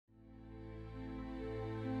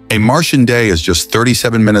A Martian day is just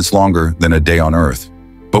 37 minutes longer than a day on Earth.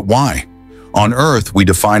 But why? On Earth, we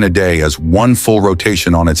define a day as one full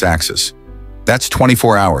rotation on its axis. That's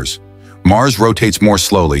 24 hours. Mars rotates more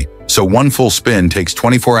slowly, so one full spin takes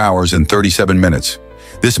 24 hours and 37 minutes.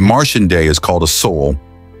 This Martian day is called a sol.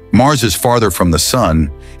 Mars is farther from the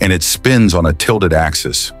Sun, and it spins on a tilted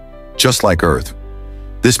axis, just like Earth.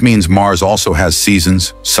 This means Mars also has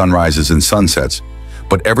seasons, sunrises, and sunsets,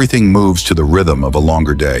 but everything moves to the rhythm of a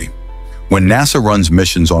longer day. When NASA runs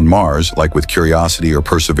missions on Mars, like with Curiosity or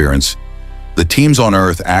Perseverance, the teams on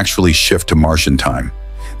Earth actually shift to Martian time.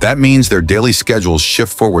 That means their daily schedules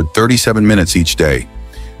shift forward 37 minutes each day,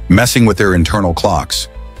 messing with their internal clocks.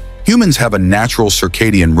 Humans have a natural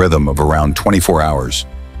circadian rhythm of around 24 hours.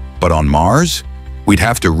 But on Mars, we'd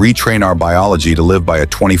have to retrain our biology to live by a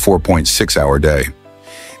 24.6-hour day.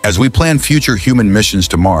 As we plan future human missions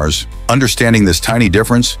to Mars, understanding this tiny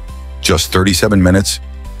difference, just 37 minutes,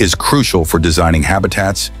 is crucial for designing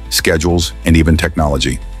habitats, schedules, and even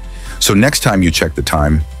technology. So next time you check the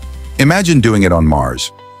time, imagine doing it on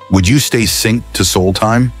Mars. Would you stay synced to Sol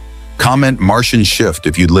time? Comment Martian shift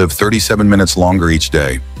if you'd live 37 minutes longer each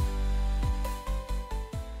day.